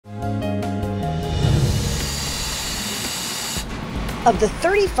Of the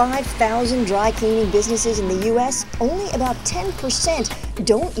 35,000 dry cleaning businesses in the U.S., only about 10%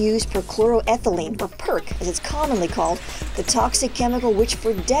 don't use perchloroethylene, or PERC as it's commonly called, the toxic chemical which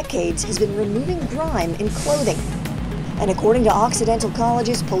for decades has been removing grime in clothing. And according to Occidental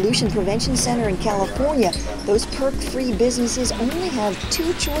College's Pollution Prevention Center in California, those PERC-free businesses only have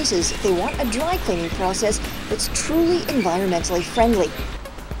two choices if they want a dry cleaning process that's truly environmentally friendly.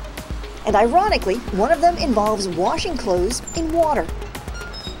 And ironically, one of them involves washing clothes in water.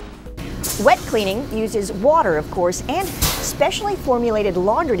 Wet cleaning uses water, of course, and specially formulated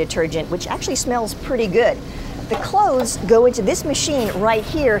laundry detergent, which actually smells pretty good. The clothes go into this machine right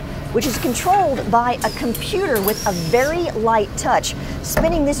here, which is controlled by a computer with a very light touch,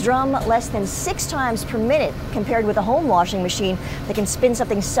 spinning this drum less than 6 times per minute, compared with a home washing machine that can spin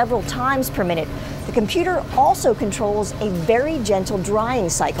something several times per minute. The computer also controls a very gentle drying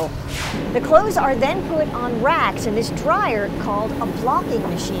cycle. The clothes are then put on racks in this dryer called a blocking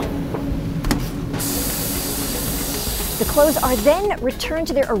machine. The clothes are then returned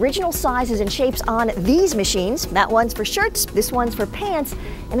to their original sizes and shapes on these machines. That one's for shirts, this one's for pants,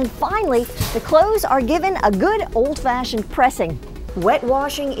 and then finally, the clothes are given a good old-fashioned pressing. Wet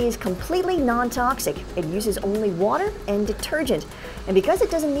washing is completely non-toxic. It uses only water and detergent. And because it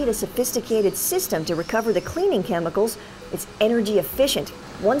doesn't need a sophisticated system to recover the cleaning chemicals, it's energy efficient.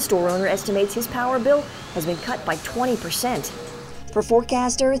 One store owner estimates his power bill has been cut by 20%. For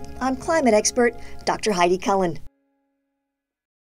Forecast Earth, I'm climate expert Dr. Heidi Cullen.